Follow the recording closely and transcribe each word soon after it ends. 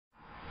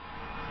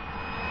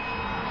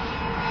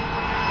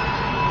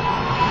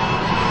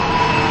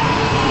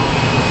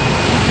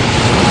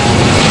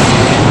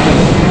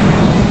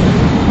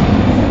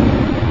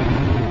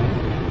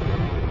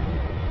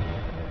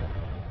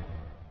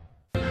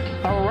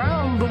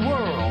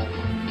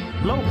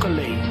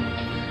locally,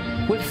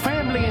 with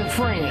family and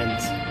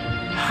friends.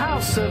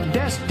 House of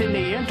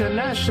Destiny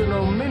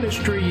International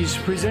Ministries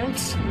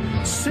presents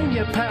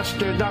Senior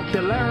Pastor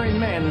Dr. Larry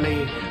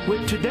Manley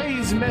with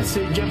today's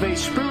message of a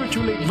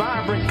spiritually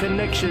vibrant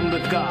connection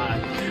with God.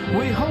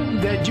 We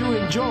hope that you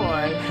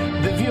enjoy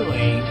the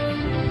viewing.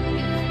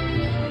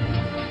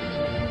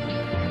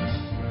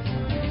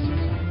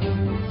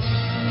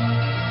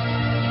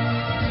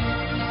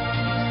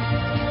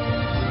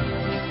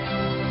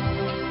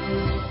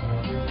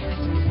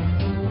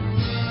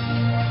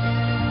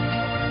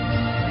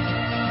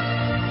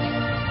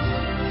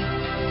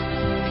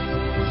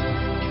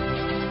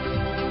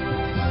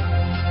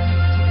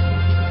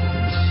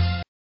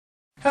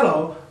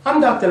 Hello,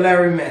 I'm Dr.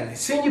 Larry Manley,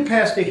 Senior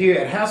Pastor here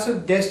at House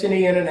of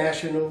Destiny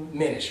International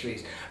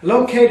Ministries,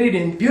 located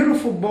in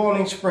beautiful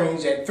Boiling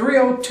Springs at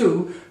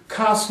 302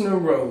 Costner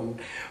Road.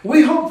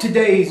 We hope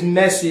today's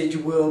message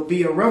will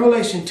be a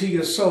revelation to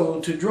your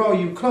soul to draw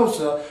you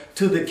closer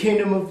to the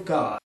kingdom of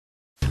God.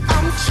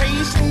 I'm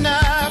chasing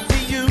after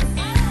you,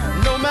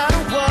 no matter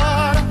what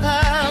I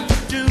have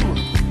to do,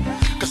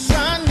 'cause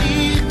I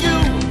need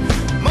you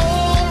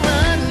more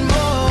and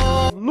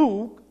more.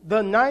 Luke,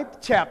 the 9th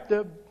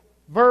chapter,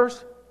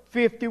 Verse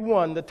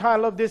 51. The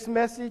title of this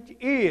message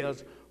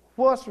is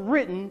What's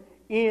Written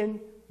in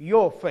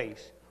Your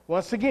Face.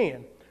 Once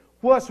again,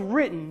 what's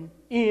written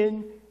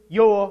in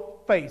your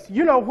face.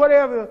 You know,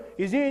 whatever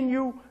is in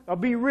you will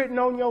be written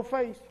on your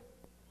face.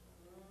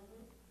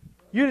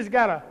 You just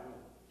gotta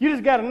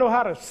know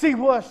how to see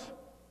what's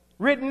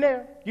written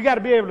there. You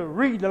gotta be able to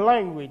read the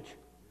language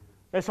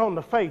that's on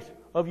the face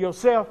of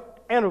yourself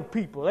and of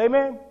people.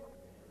 Amen?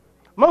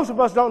 Most of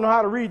us don't know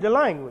how to read the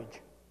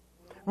language.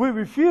 We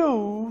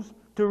refuse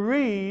to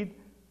read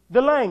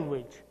the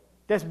language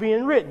that's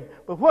being written.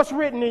 But what's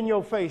written in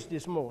your face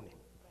this morning?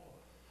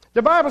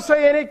 The Bible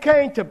saying it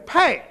came to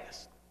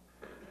pass.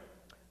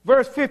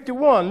 Verse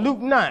 51, Luke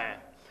 9.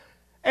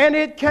 And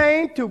it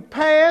came to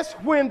pass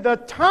when the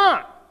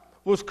time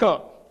was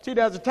come. See,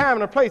 there's a time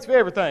and a place for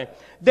everything.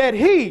 That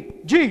he,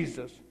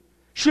 Jesus,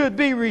 should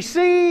be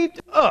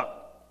received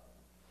up.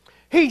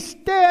 He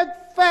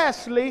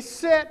steadfastly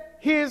set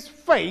his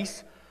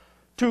face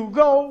to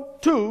go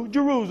to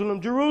Jerusalem.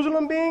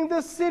 Jerusalem being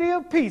the city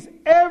of peace.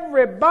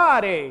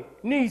 Everybody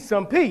needs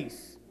some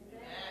peace.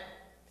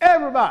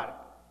 Everybody.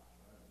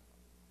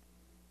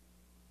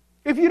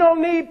 If you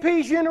don't need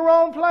peace, you're in the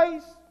wrong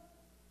place.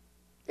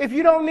 If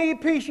you don't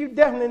need peace, you're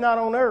definitely not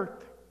on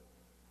earth.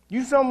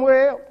 You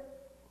somewhere else.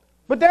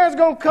 But there's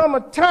going to come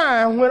a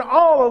time when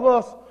all of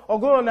us are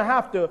going to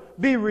have to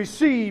be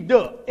received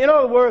up. In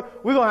other words,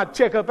 we're going to have to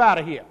check up out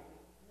of here.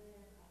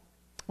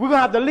 We're going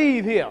to have to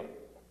leave here.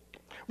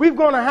 We're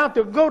going to have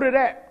to go to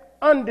that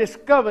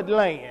undiscovered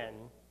land,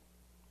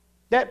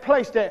 that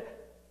place that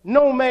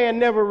no man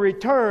never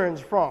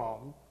returns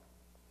from.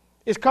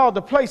 It's called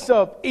the place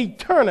of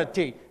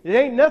eternity. It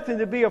ain't nothing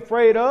to be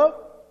afraid of,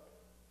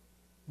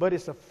 but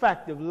it's a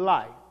fact of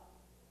life.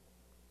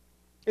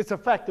 It's a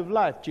fact of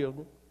life,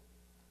 children.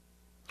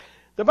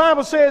 The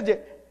Bible says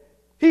that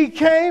he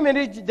came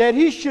and that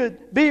he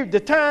should be, the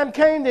time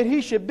came that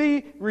he should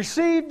be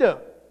received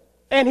up.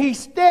 And he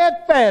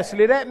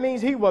steadfastly, that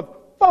means he was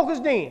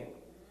focused in.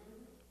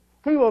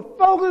 He was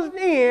focused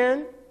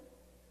in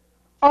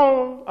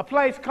on a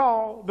place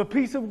called the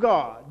peace of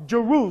God,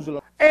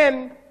 Jerusalem.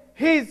 And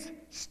his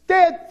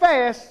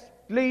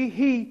steadfastly,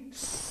 he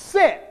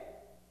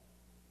set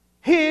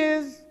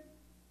his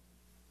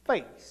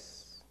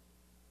face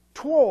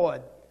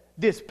toward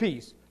this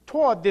peace,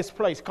 toward this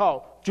place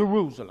called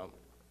Jerusalem.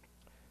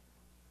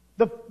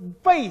 The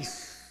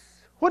face,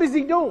 what is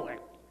he doing?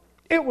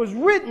 It was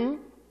written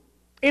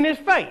in his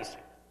face.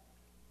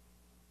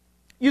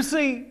 You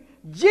see,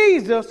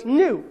 Jesus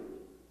knew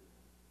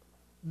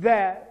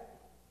that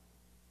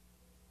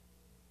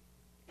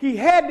he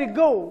had to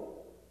go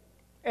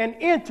and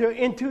enter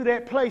into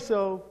that place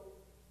of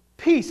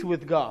peace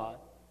with God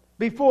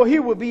before he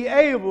would be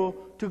able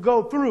to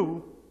go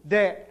through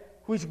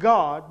that which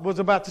God was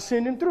about to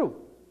send him through.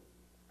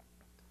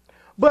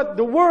 But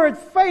the word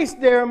face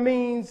there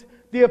means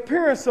the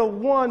appearance of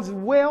one's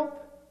wealth,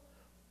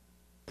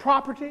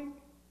 property,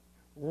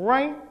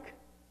 rank,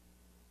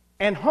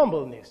 and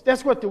humbleness.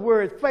 That's what the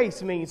word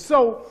face means.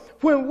 So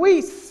when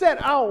we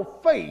set our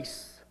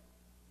face,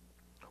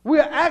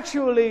 we're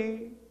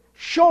actually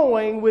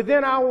showing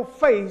within our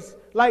face,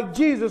 like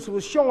Jesus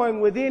was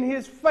showing within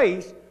his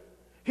face,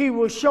 he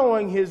was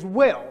showing his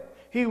wealth.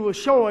 He was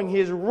showing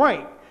his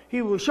rank.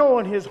 He was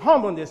showing his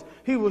humbleness.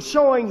 He was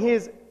showing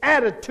his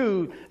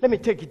attitude. Let me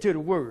take you to the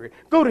word.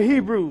 Go to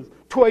Hebrews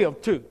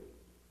 12:2.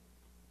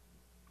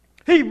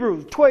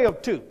 Hebrews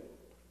 12:2.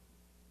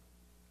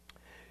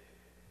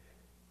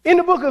 In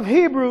the book of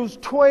Hebrews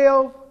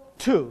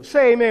 12:2.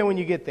 Say amen when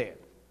you get there.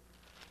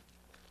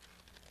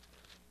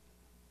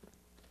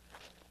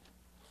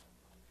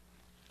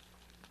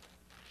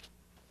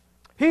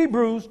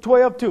 Hebrews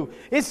 12:2.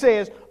 It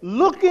says,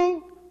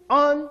 looking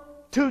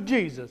unto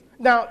Jesus.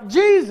 Now,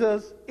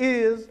 Jesus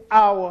is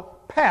our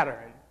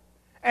pattern,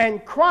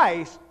 and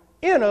Christ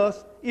in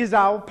us is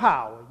our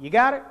power. You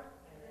got it?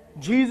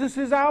 Jesus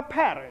is our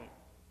pattern.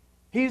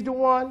 He's the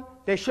one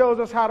that shows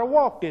us how to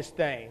walk this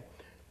thing.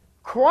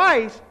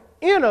 Christ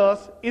in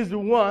us is the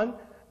one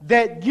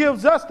that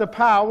gives us the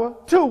power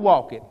to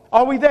walk it.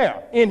 Are we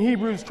there? In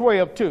Hebrews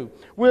 12:2.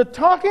 We're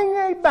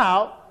talking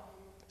about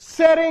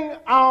setting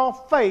our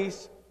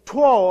face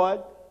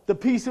toward the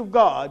peace of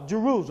God,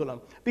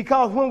 Jerusalem.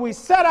 Because when we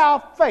set our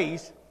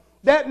face,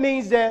 that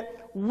means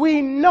that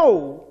we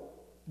know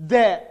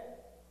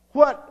that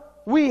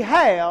what we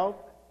have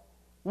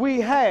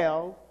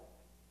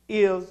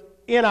is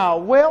in our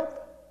wealth,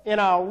 in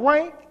our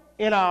rank,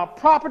 in our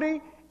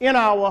property, in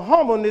our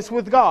humbleness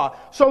with God.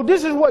 So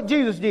this is what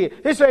Jesus did.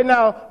 He said,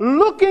 now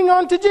looking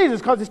unto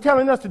Jesus, because he's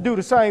telling us to do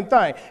the same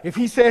thing. If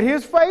he set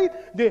his face,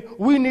 then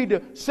we need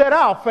to set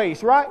our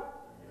face, right?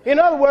 In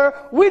other words,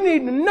 we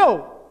need to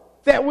know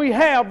that we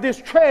have this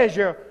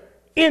treasure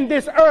in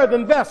this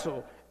earthen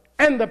vessel.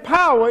 And the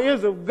power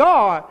is of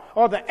God,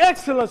 or the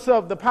excellence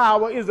of the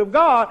power is of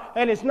God,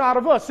 and it's not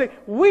of us. See,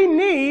 we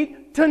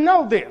need to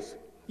know this.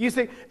 You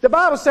see, the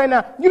Bible says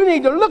now, you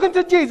need to look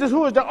into Jesus,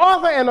 who is the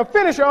author and the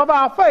finisher of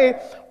our faith,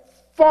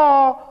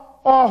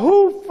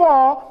 who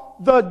for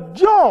the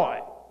joy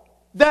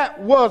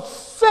that was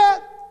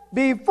set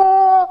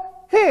before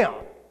him.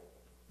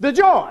 The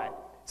joy.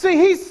 See,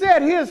 he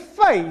set his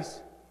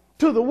face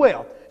to the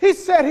wealth. He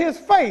set his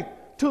face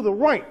to the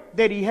rank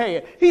that he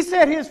had. He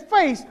set his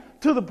face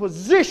to the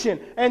position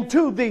and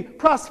to the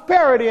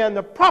prosperity and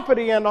the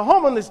property and the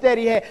humbleness that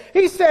he had.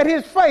 He set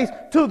his face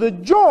to the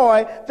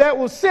joy that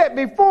was set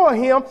before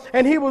him,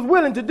 and he was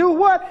willing to do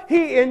what?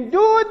 He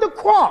endured the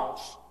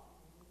cross,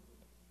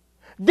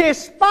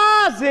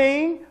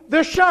 despising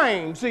the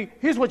shame. See,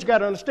 here's what you got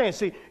to understand.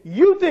 See,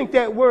 you think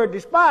that word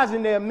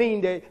despising there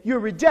mean that you're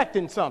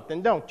rejecting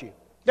something, don't you?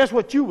 That's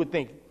what you would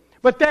think.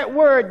 But that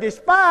word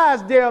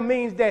despise there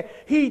means that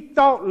he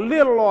thought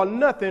little or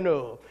nothing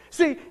of.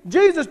 See,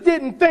 Jesus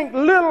didn't think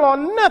little or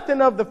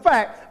nothing of the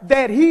fact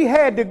that he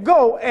had to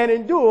go and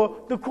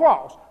endure the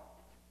cross.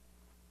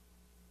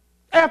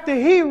 After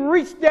he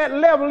reached that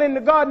level in the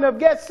Garden of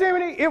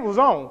Gethsemane, it was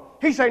on.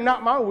 He said,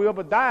 not my will,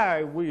 but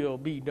thy will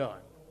be done.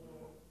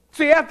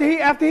 See, after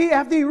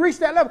he reached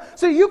that level,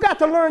 see, you got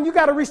to learn, you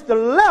got to reach the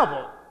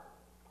level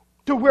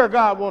to where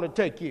God want to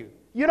take you.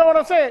 You know what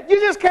I'm saying? You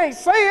just can't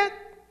say it.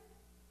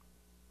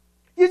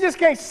 You just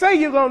can't say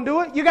you're going to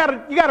do it. You got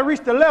to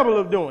reach the level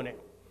of doing it.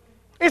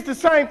 It's the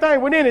same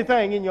thing with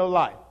anything in your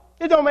life.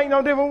 It don't make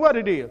no difference what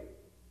it is.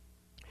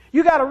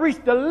 You got to reach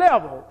the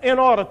level in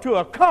order to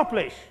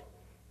accomplish.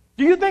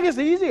 Do you think it's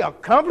easy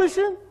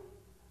accomplishing?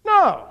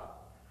 No.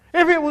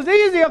 If it was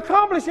easy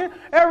accomplishing,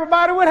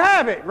 everybody would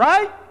have it,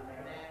 right?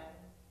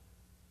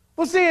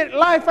 Well, see,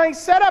 life ain't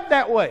set up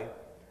that way.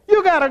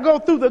 You got to go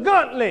through the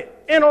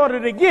gauntlet in order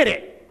to get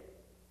it.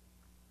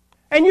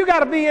 And you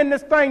got to be in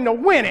this thing to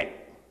win it.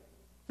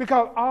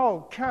 Because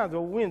all kinds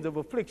of winds of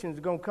afflictions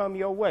are going to come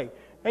your way.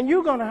 And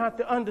you're going to have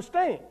to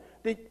understand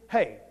that,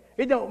 hey,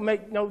 it don't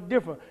make no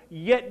difference.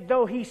 Yet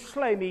though he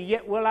slay me,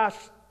 yet will I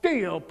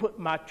still put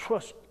my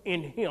trust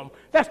in him.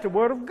 That's the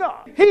word of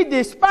God. He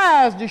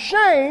despised the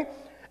shame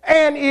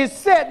and is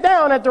set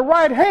down at the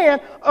right hand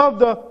of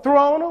the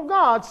throne of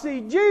God. See,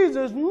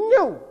 Jesus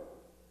knew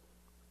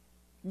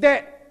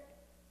that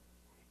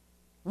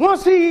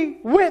once he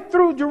went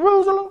through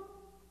Jerusalem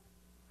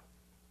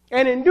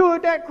and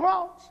endured that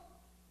cross,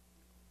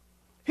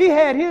 he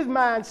had his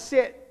mind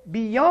set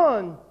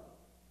beyond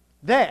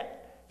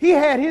that. He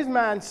had his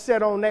mind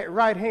set on that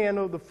right hand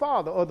of the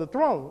Father, or the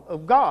throne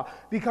of God,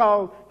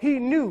 because he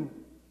knew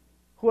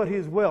what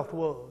his wealth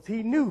was.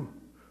 He knew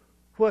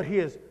what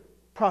his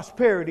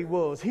prosperity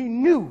was. He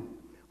knew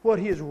what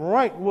his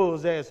rank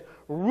was as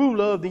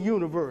ruler of the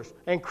universe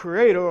and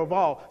creator of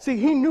all. See,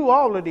 he knew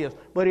all of this,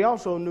 but he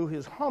also knew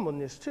his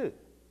humbleness too.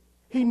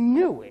 He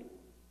knew it.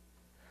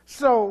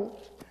 So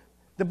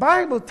the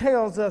Bible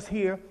tells us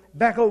here,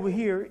 back over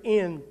here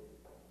in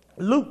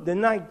Luke, the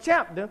 9th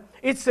chapter,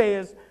 it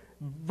says,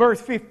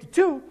 verse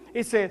 52,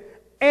 it says,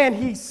 and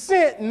he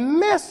sent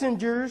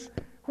messengers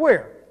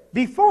where?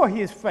 Before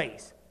his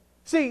face.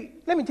 See,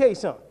 let me tell you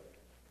something.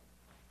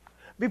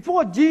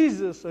 Before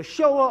Jesus will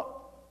show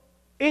up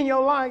in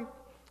your life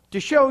to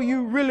show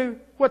you really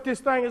what this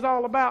thing is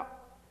all about,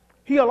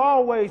 he'll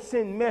always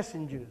send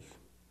messengers.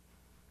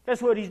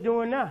 That's what he's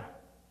doing now.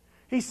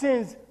 He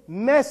sends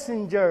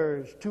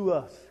messengers to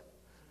us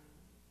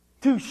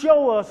to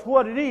show us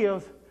what it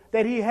is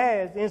that he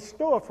has in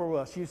store for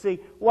us. You see,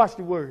 watch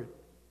the word.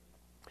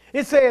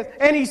 It says,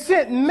 and he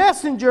sent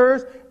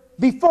messengers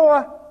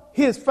before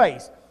his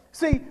face.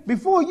 See,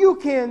 before you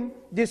can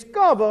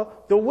discover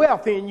the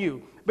wealth in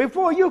you,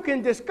 before you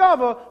can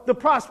discover the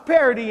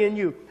prosperity in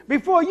you,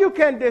 before you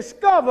can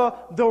discover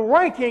the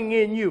ranking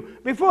in you,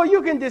 before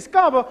you can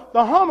discover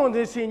the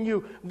humbleness in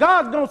you,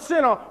 God's going to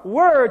send a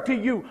word to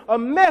you, a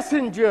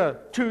messenger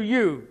to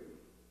you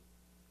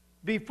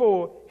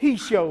before he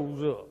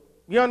shows up.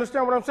 You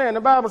understand what I'm saying?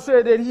 The Bible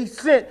said that he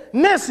sent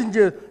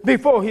messengers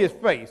before his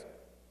face.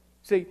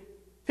 See,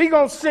 he's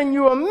going to send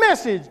you a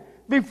message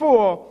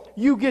before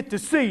you get to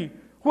see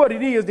what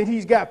it is that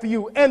he's got for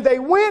you. And they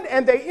went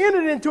and they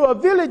entered into a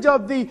village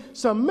of the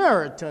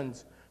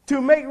Samaritans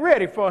to make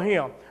ready for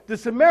him. The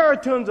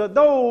Samaritans are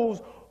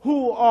those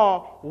who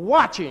are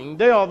watching.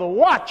 They are the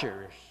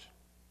watchers.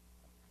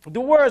 The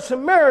word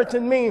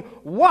Samaritan means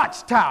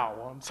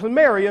watchtower.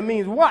 Samaria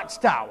means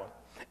watchtower.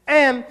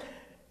 And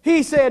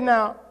he said,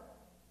 now,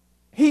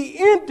 he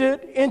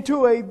entered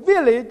into a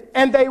village,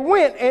 and they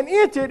went and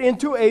entered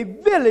into a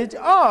village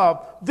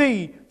of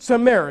the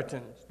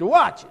Samaritans, the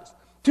watchers,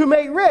 to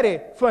make ready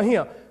for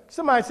him.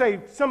 Somebody say,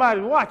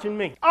 somebody's watching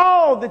me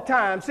all the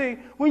time. See,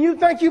 when you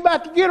think you're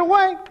about to get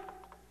away,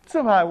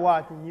 somebody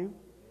watching you.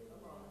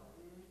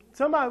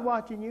 Somebody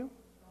watching you.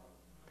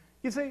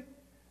 You see,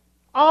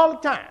 all the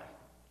time.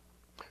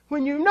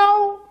 When you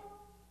know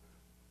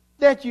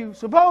that you're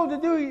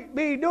supposed to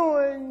be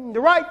doing the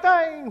right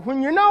thing,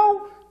 when you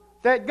know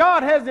that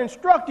God has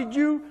instructed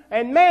you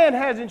and man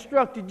has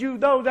instructed you,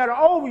 those that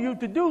are over you,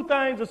 to do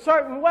things a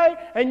certain way,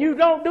 and you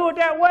don't do it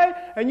that way,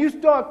 and you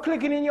start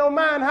clicking in your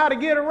mind how to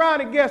get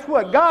around it, guess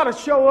what? God will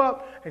show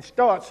up and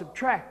start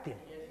subtracting.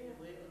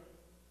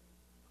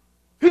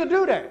 He'll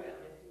do that.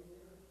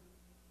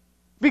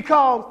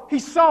 Because he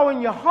saw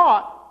in your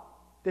heart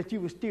that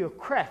you were still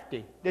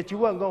crafty, that you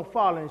wasn't going to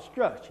follow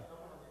instruction.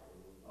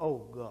 Oh,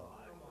 God.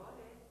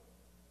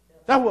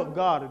 That's what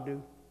God will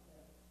do.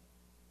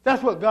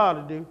 That's what God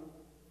will do.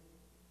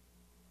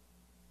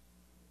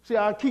 See,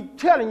 I keep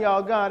telling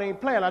y'all God ain't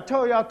playing. I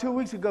told y'all 2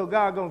 weeks ago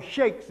God going to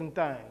shake some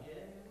things.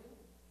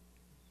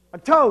 I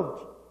told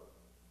you.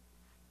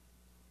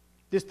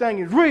 This thing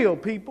is real,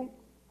 people.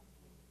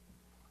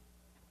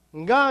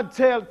 And God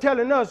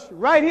telling us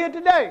right here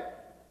today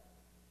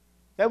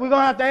that we're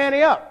going to have to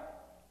ante up.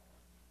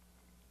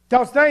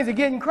 Because things are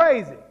getting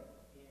crazy.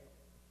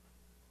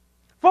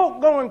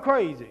 Folk going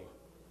crazy.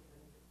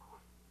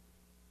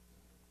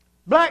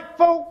 Black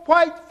folk,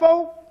 white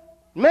folk,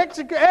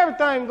 Mexican,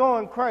 everything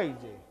going crazy.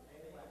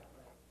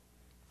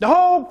 The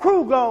whole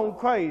crew going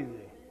crazy.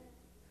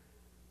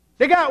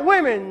 They got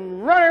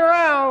women running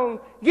around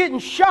getting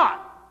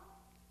shot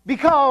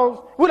because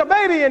with a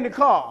baby in the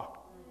car.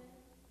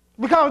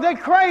 Because they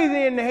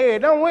crazy in the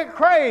head. They went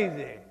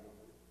crazy.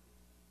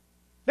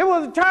 There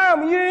was a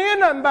time when you didn't hear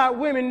nothing about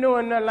women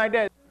doing nothing like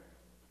that.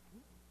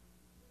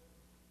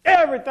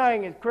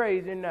 Everything is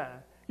crazy now.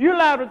 You're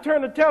allowed to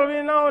turn the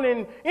television on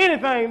and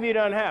anything be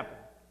done happen.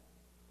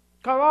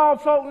 Because all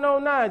folk know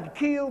now is to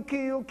kill,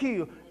 kill,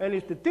 kill. And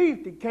it's the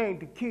thief that came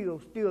to kill,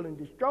 steal, and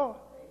destroy.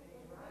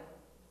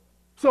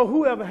 So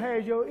whoever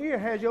has your ear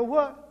has your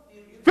what?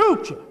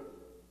 Future.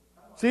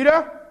 See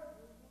there?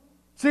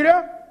 See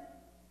there?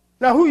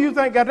 Now who you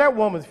think got that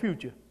woman's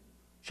future?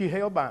 She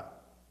hell-bound.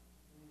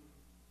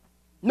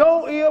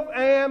 No ifs,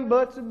 and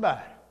buts about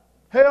it.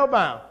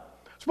 Hell-bound.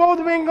 Supposed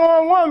to be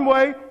going one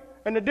way,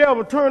 and the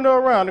devil turned her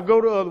around to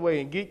go the other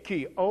way and get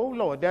killed. Oh,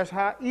 Lord, that's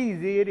how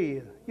easy it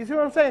is. You see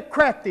what I'm saying?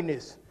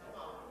 Craftiness.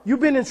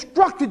 You've been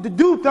instructed to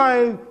do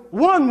things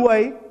one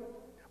way,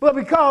 but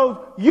because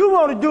you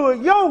want to do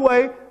it your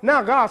way,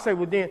 now God say,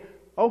 well then,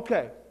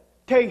 okay,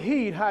 take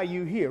heed how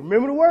you hear.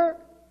 Remember the word?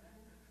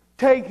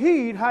 Take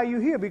heed how you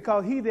hear,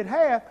 because he that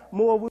hath,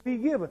 more will be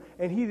given.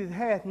 And he that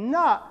hath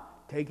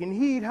not, taking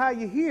heed how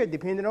you hear,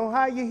 depending on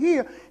how you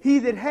hear, he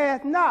that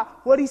hath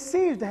not, what he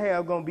seems to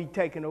have going to be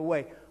taken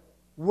away.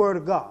 Word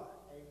of God.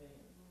 Amen.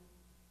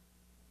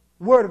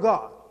 Word of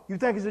God. You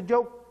think it's a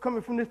joke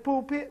coming from this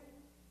pulpit?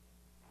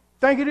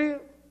 Think it is?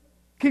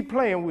 Keep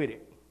playing with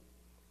it.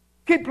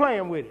 Keep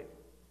playing with it.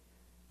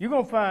 You're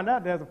going to find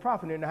out there's a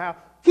prophet in the house.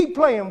 Keep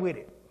playing with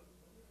it.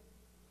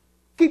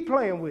 Keep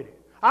playing with it.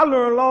 I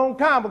learned a long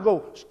time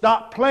ago,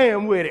 stop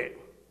playing with it.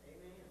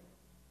 Amen.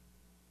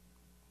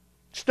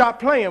 Stop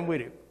playing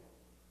with it.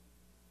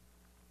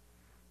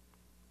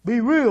 Be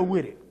real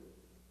with it.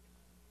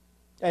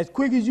 As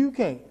quick as you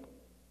can.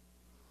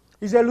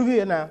 He said, look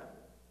here now.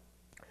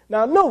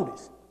 Now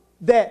notice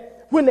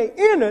that when they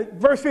entered,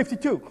 verse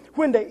 52,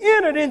 when they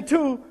entered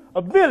into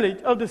a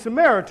village of the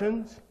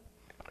Samaritans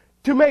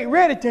to make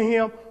ready to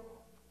him,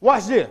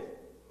 watch this.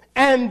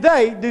 And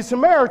they, the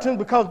Samaritans,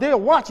 because they're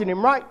watching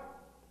him, right?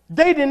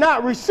 They did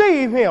not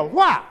receive him.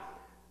 Why?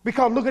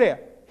 Because look at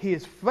that.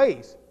 His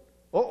face,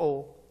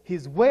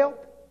 his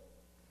wealth,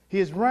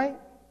 his rank,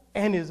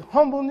 and his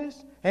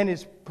humbleness, and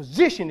his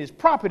position, his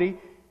property,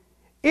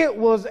 it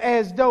was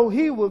as though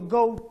he would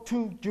go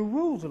to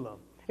Jerusalem.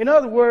 In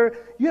other words,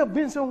 you have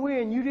been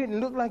somewhere and you didn't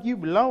look like you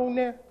belong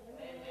there?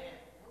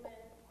 Amen.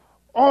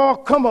 Oh,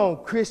 come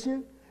on,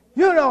 Christian.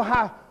 You know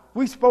how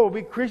we supposed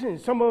to be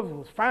Christians. Some of us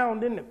was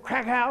found in the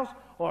crack house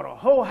or the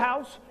whole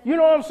house, you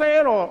know what I'm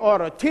saying, or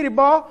the titty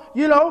bar,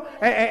 you know,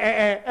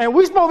 and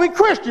we supposed to be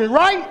Christians,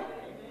 right?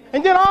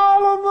 And then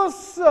all of a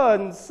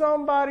sudden,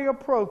 somebody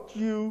approached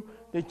you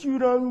that you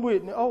done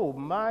witnessed. Oh,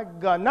 my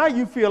God. Now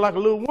you feel like a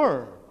little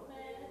worm.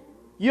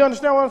 You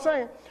understand what I'm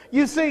saying?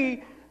 You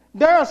see,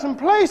 there are some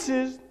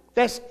places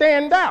that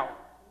stand out.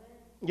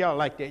 Y'all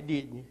like that,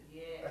 didn't you?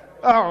 Yeah.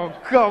 Oh,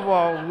 come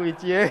on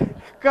with you.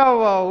 Come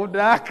on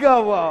now.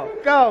 Come on.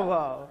 Come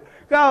on.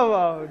 Come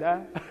on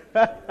now.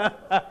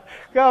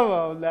 Come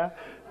on now.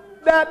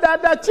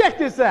 Now, check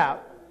this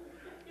out.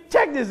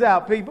 check this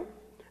out, people.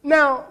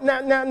 Now,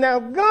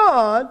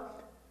 God,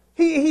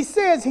 he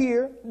says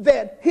here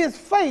that his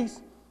face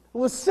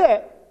was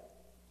set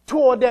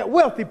toward that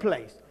wealthy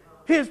place.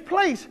 His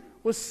place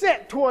was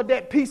set toward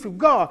that peace of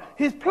God.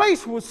 His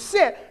place was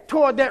set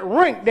toward that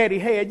rank that he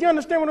had. You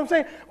understand what I'm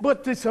saying?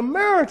 But the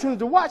Samaritans,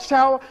 the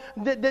watchtower,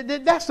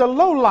 that's the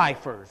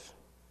low-lifers.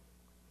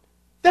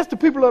 That's the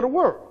people of the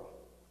world.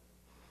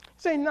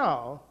 Say,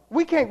 no,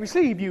 we can't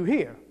receive you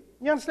here.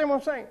 You understand what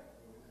I'm saying?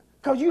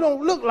 Because you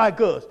don't look like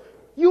us.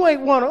 You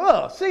ain't one of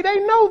us. See, they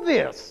know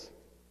this.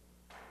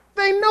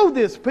 They know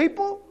this,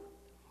 people.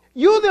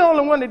 You're the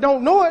only one that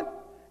don't know it,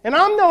 and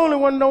I'm the only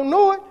one that don't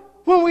know it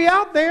when we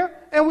out there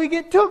and we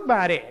get took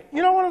by that.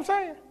 You know what I'm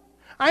saying?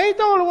 I ain't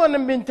the only one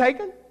that been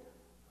taken.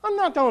 I'm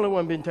not the only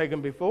one been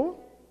taken before.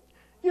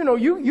 You know,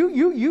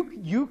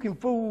 you can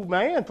fool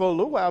man for a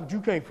little while, but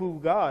you can't fool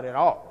God at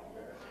all.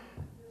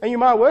 And you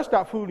might well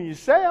stop fooling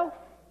yourself.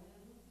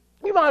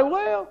 You might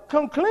well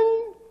come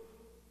clean.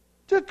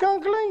 Just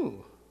come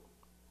clean.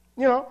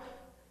 You know,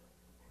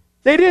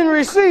 they didn't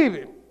receive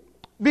it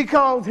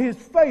because his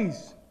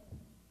face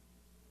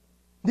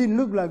didn't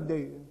look like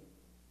theirs.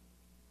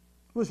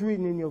 What's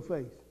written in your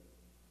face?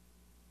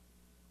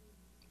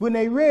 When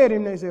they read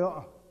him, they said,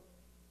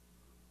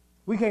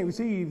 we can't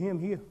receive him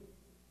here.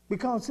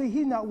 Because, see,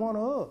 he's not one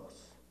of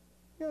us.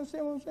 You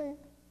understand what I'm saying?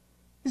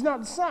 He's not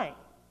the same.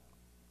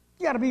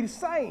 You got to be the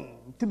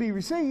same to be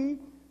received.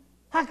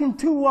 How can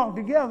two walk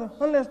together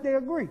unless they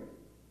agree?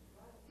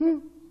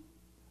 You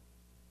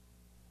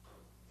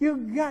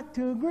got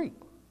to agree.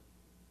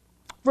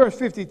 Verse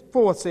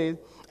 54 says,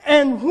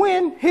 and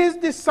when his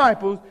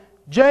disciples,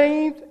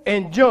 James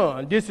and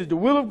John, this is the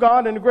will of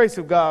God and the grace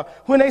of God,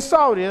 when they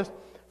saw this,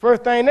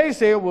 first thing they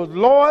said was,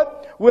 Lord,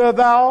 wilt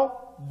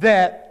thou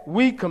that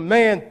we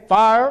command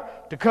fire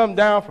to come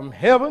down from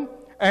heaven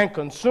and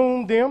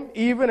consume them,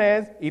 even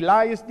as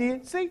Elias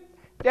did? See,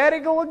 there they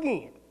go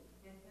again.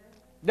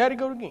 There they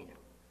go again.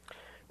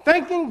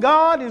 Thinking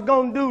God is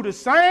going to do the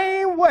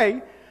same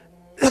way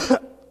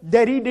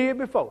that he did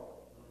before.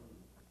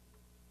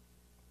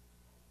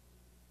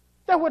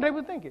 That's what they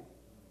were thinking.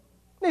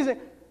 They said,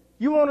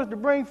 you want us to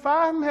bring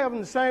fire from heaven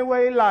the same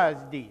way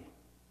Elijah did?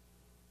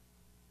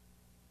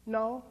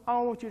 No, I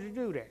don't want you to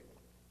do that.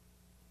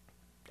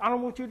 I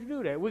don't want you to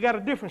do that. We got a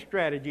different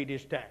strategy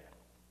this time.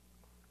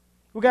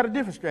 We got a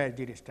different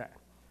strategy this time.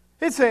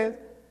 It says,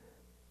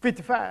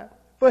 55,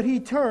 but he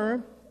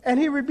turned and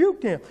he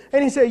rebuked him.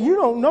 And he said, you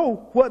don't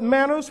know what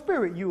manner of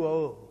spirit you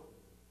are of.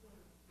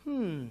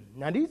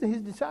 Now these are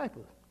his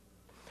disciples.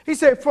 He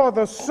said, for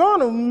the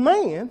Son of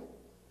Man,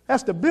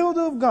 that's the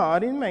builder of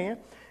God in man,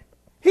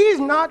 he's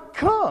not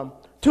come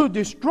to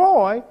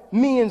destroy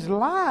men's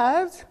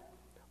lives,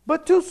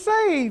 but to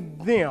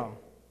save them.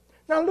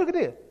 Now look at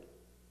this.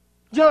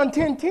 John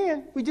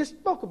 10:10, we just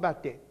spoke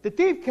about that. The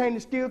thief came to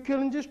steal, kill,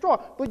 and destroy.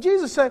 But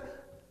Jesus said,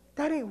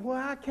 that ain't what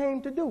I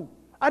came to do.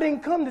 I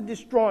didn't come to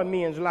destroy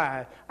men's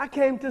lives. I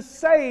came to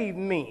save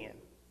men.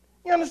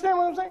 You understand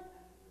what I'm saying?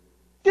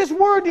 This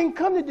word didn't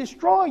come to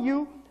destroy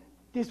you.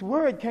 This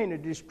word came to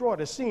destroy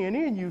the sin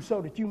in you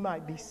so that you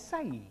might be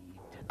saved.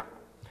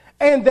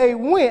 And they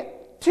went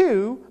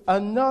to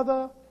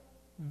another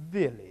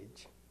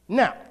village.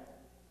 Now,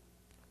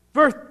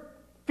 verse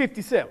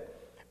 57.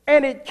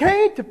 And it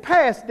came to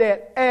pass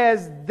that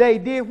as they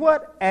did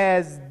what?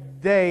 As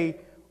they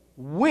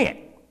went.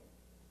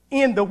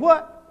 In the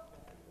what?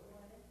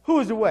 Who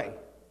is the way?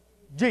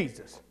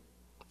 Jesus.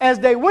 As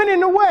they went in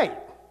the way,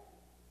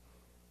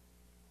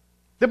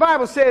 the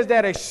Bible says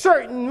that a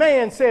certain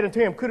man said unto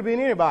him, could have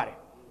been anybody,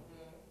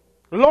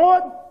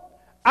 Lord,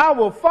 I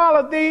will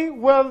follow thee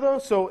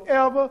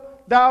whithersoever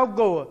thou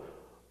goest.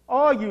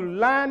 Oh, you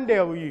lying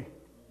devil, you.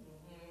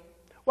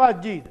 Why,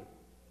 Jesus?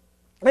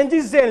 And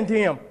Jesus said unto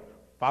him,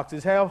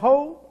 foxes have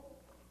holes,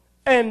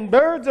 and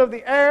birds of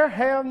the air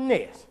have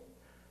nests,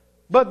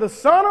 but the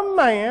Son of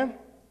Man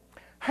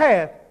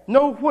hath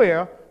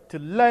nowhere to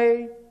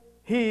lay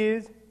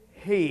his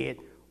head.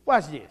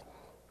 Watch this.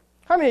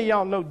 How many of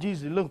y'all know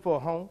Jesus is looking for a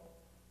home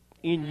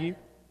in you?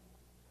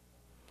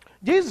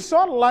 Jesus is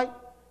sort of like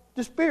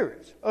the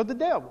spirits of the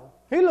devil.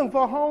 He's looking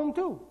for a home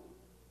too.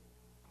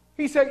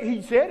 He said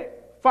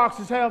it.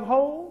 Foxes have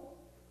holes,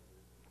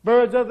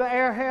 birds of the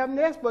air have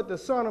nests, but the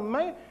Son of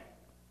Man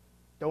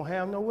don't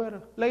have nowhere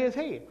to lay his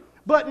head.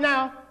 But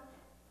now,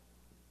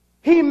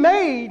 he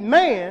made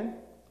man,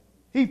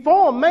 he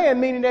formed man,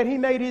 meaning that he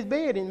made his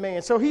bed in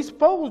man. So he's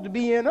supposed to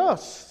be in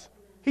us.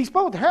 He's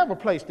supposed to have a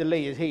place to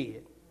lay his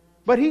head.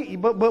 But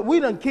we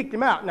done kicked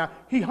him out. Now,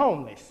 he's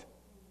homeless.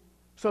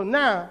 So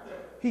now,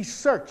 he's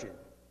searching.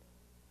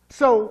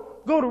 So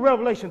go to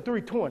Revelation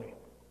 3:20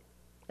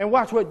 and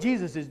watch what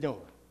Jesus is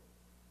doing.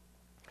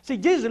 See,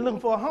 Jesus is looking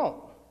for a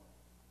home.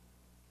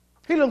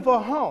 He's looking for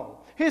a home.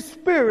 His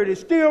spirit is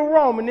still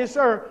roaming this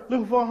earth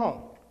looking for a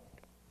home.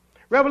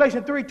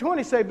 Revelation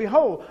 3:20 say,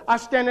 behold, I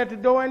stand at the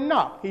door and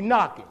knock. He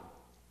knocking.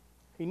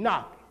 He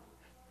knocking.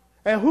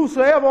 And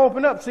whosoever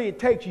open up, see, it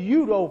takes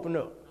you to open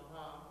up.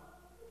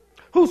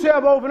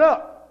 Whosoever open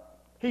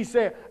up, he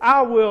said,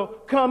 I will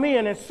come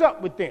in and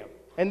sup with them.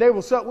 and they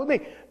will sup with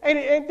me.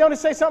 And don't it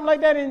say something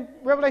like that in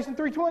Revelation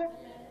 3:20?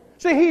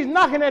 See, he's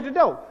knocking at the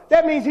door.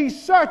 That means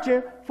he's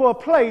searching for a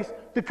place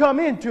to come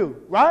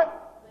into, right?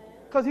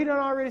 Because he done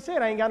already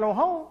said, I ain't got no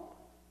home.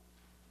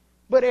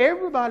 But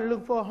everybody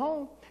look for a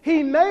home.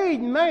 He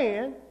made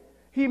man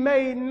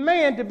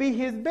to be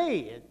his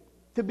bed,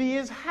 to be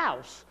his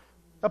house,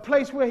 a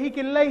place where he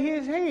can lay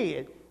his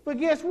head. But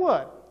guess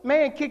what?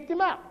 Man kicked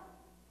him out.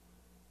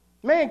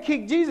 Man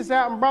kicked Jesus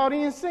out and brought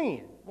in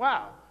sin.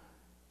 Wow.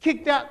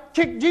 Kicked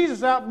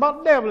Jesus out,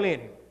 brought the devil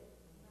in him.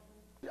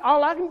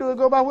 All I can do is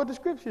go by what the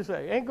scriptures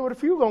say. Ain't go the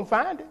few gonna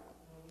find it.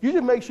 You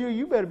just make sure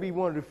you better be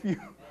one of the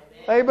few.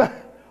 Amen.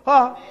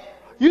 Huh?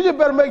 You just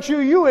better make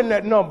sure you in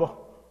that number.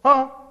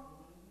 Huh?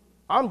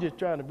 I'm just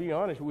trying to be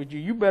honest with you.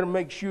 You better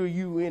make sure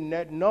you in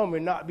that number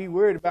and not be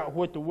worried about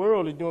what the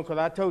world is doing, because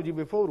I told you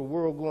before, the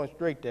world going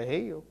straight to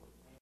hell.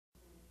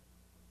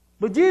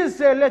 But Jesus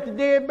said, let the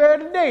dead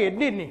bury the dead,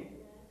 didn't he?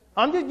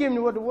 I'm just giving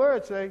you what the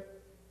word say.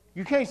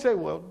 You can't say,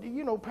 well,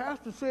 you know,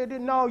 Pastor said that.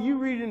 No, you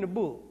read it in the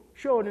book.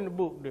 Show it in the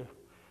book there.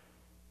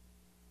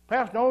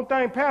 Pastor, the only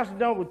thing Pastor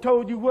done was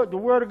told you what the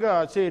word of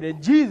God said,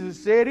 and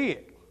Jesus said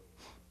it.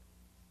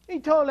 He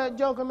told that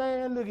joker,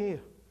 man, look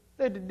here,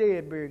 let the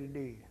dead bury the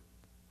dead.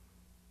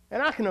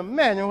 And I can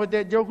imagine what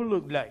that joker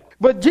looked like.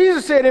 But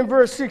Jesus said in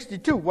verse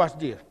 62, watch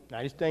this.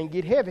 Now this thing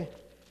get heavy.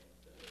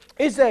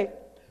 It say,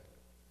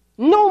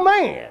 no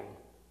man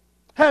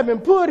having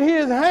put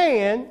his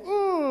hand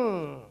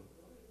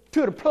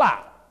to the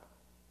plow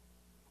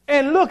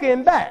and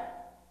looking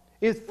back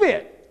is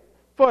fit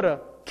for the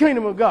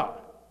kingdom of God.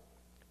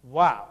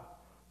 Wow.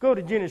 Go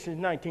to Genesis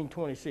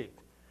 19:26.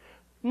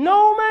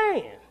 No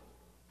man,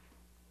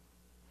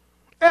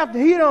 after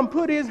he done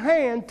put his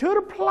hand to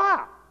the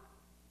plow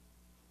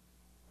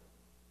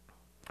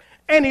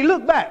and he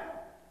looked back,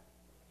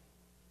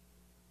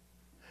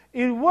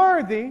 is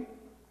worthy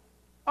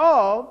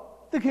of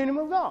the kingdom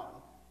of God.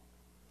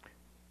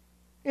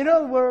 In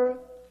other words,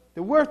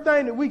 the worst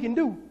thing that we can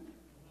do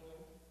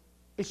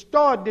is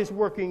start this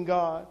work in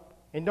God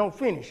and don't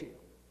finish it.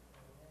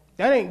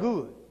 That ain't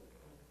good.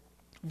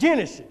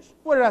 Genesis,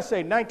 what did I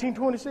say,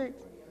 1926?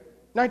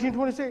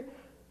 1926?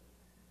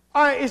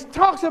 All right, it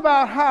talks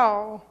about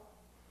how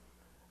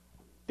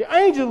the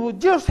angels were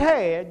just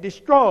had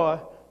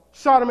destroyed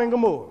Sodom and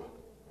Gomorrah,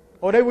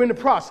 or they were in the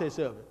process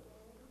of it.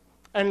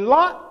 And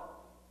Lot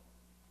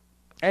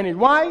and his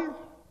wife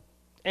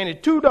and his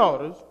two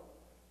daughters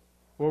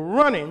were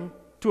running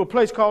to a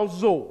place called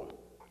Zoar.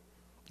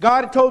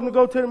 God had told them to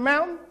go to the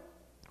mountain,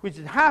 which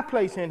is a high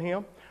place in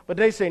him, but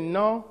they say,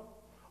 no,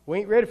 we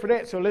ain't ready for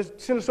that, so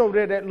let's send us over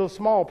there to that little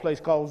small place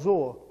called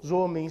Zoar.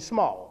 Zoar means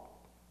small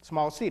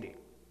city.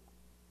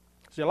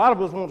 See, a lot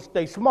of us want to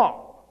stay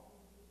small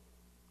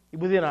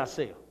within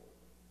ourselves.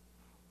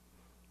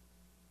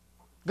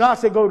 God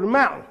said, go to the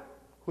mountain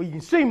where you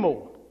can see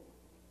more.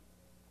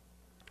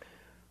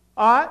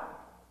 All right?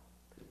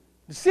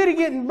 The city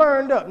getting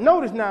burned up.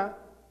 Notice now,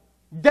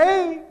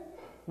 they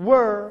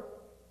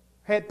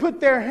had put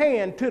their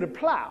hand to the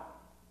plow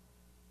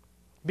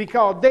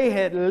because they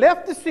had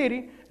left the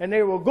city and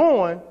they were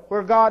going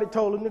where God had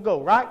told them to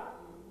go, right?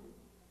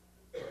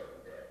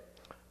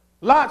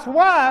 Lot's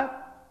wife,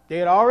 they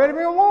had already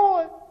been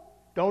warned.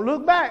 Don't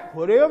look back.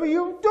 Whatever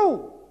you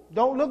do,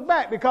 don't look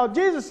back, because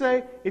Jesus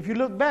said, if you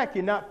look back,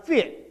 you're not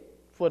fit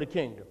for the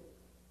kingdom.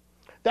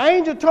 The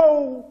angel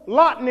told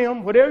Lot and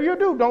them, whatever you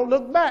do, don't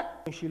look back.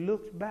 And she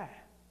looks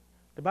back.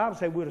 The Bible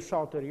says we're the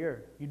salt of the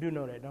earth. You do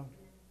know that, don't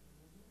you?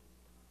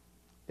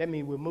 That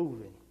means we're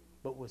moving,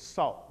 but with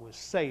salt, with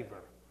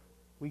savor.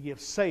 We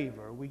give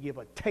savor, we give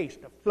a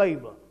taste, a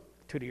flavor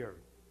to the earth.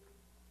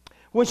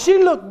 When she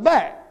looked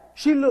back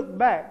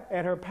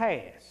at her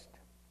past.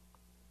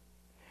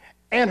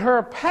 And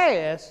her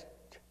past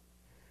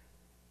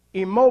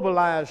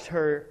immobilized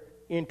her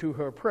into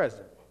her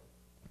present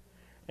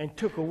and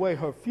took away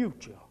her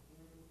future.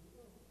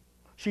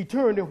 She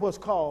turned into what's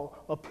called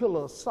a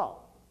pillar of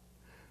salt.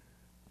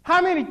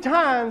 How many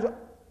times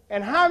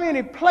and how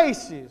many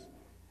places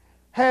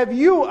have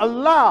you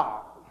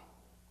allowed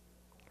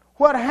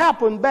what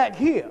happened back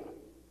here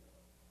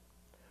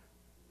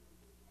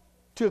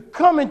to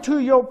come into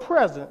your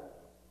present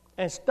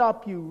and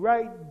stop you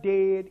right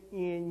dead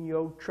in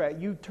your track?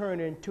 You turn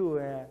into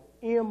an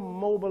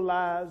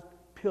immobilized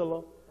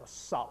pillar of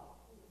salt.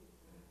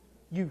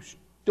 You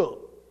stuck.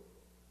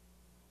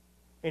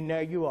 And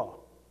there you are.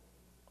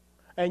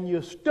 And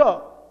you're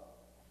stuck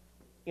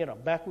in a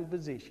backward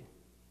position.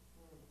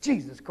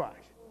 Jesus Christ.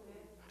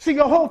 See,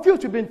 your whole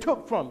future been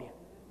took from you.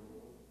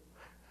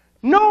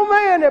 No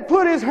man that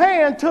put his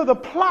hand to the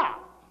plow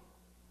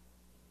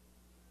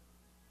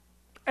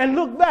and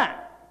looked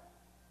back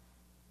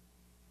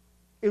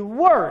is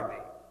worthy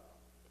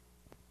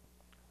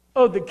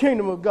of the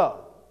kingdom of God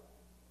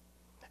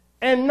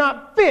and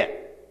not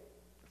fit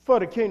for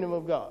the kingdom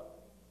of God.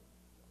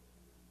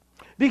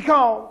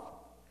 Because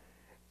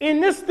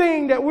in this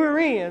thing that we're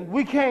in,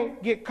 we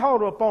can't get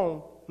caught up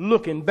on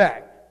looking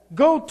back.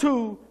 Go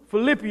to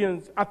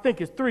Philippians, I think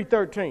it's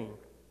 3:13.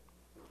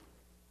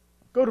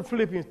 Go to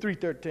Philippians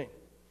 3:13.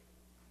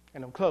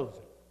 And I'm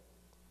closing.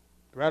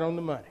 Right on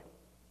the money.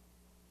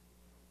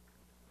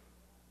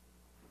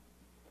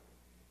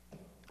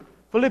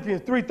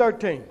 Philippians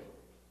 3:13.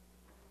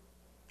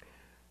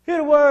 Hear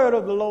the word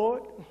of the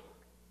Lord.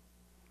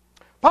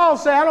 Paul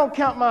said, I don't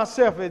count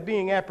myself as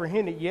being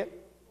apprehended yet.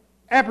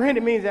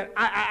 Apprehended means that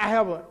I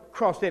haven't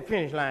crossed that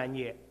finish line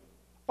yet.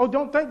 Oh,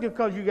 don't think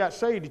because you got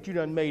saved that you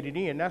done made it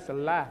in. That's a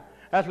lie.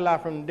 That's a lie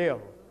from the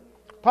devil.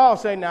 Paul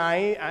said, no,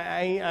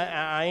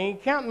 I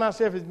ain't counting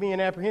myself as being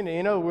apprehended.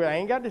 In other words, I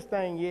ain't got this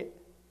thing yet.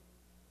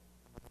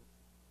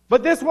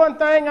 But this one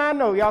thing I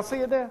know. Y'all see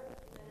it there?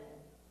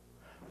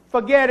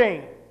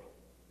 Forgetting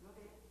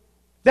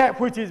that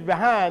which is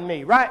behind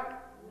me, right?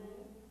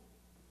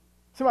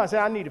 Somebody said,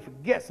 I need to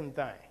forget some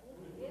things.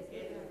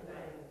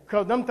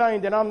 Because them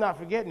things that I'm not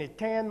forgetting is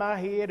tearing my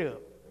head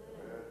up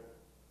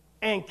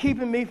and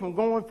keeping me from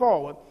going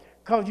forward.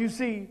 Because you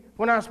see,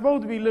 when I'm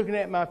supposed to be looking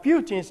at my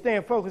future and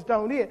staying focused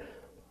on it,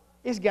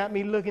 it's got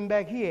me looking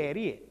back here at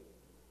it.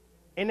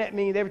 And that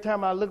means every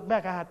time I look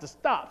back, I have to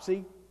stop,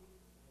 see?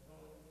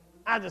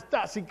 I just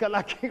stop, see, because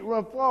I can't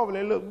run forward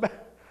and look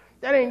back.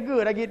 That ain't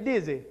good. I get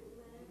dizzy.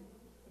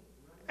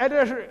 And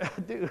that's what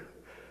I do.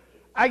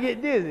 I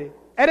get dizzy.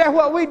 And that's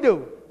what we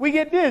do. We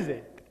get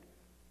dizzy.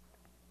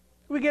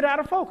 We get out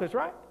of focus,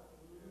 right?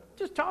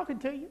 Just talking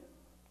to you.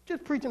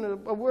 Just preaching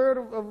a word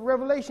of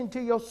revelation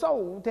to your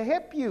soul to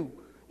help you.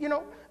 You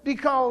know,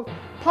 because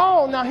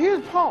Paul, now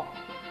here's Paul.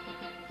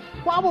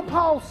 Why would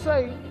Paul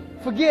say,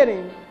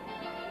 forgetting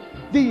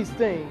these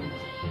things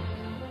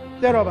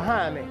that are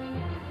behind me?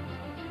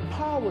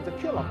 Paul was a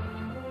killer.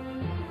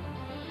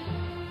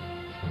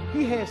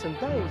 He had some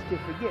things to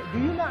forget. Do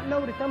you not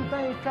know that them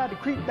things tried to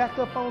creep back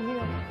up on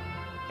him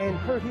and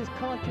hurt his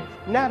conscience?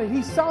 Now that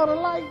he saw the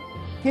light,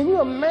 can you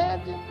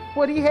imagine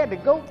what he had to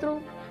go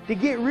through to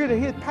get rid of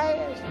his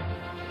past?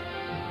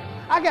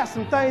 I got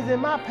some things in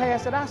my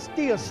past that I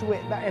still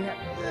sweat by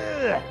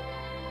and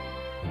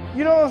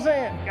you know what I'm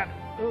saying?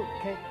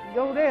 Can't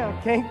go there,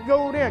 can't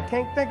go there,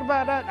 can't think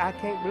about that. I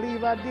can't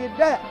believe I did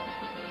that.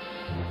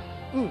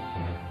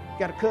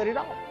 Got to cut it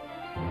off.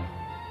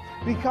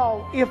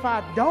 Because if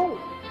I don't,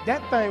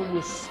 that thing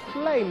will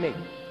slay me.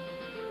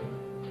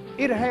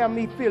 It'll have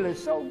me feeling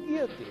so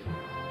guilty.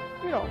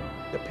 You know,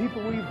 the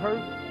people we've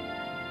hurt,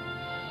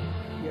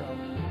 you know,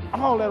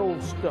 all that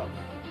old stuff.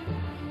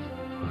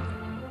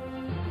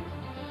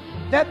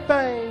 That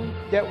thing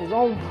that was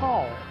on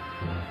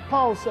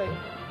Paul said,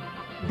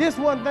 this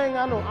one thing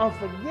I know, I'm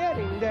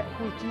forgetting that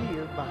which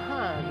is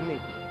behind me.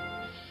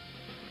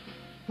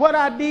 What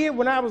I did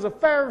when I was a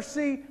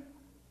Pharisee,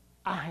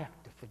 I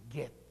have to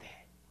forget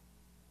that.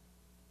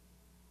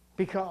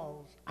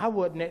 Because I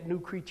wasn't that new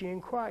creature in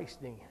Christ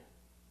then.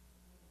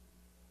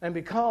 And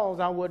because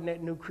I wasn't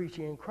that new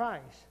creature in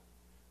Christ,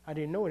 I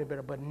didn't know any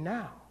better. But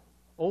now,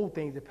 old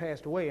things have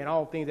passed away and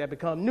all things have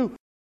become new.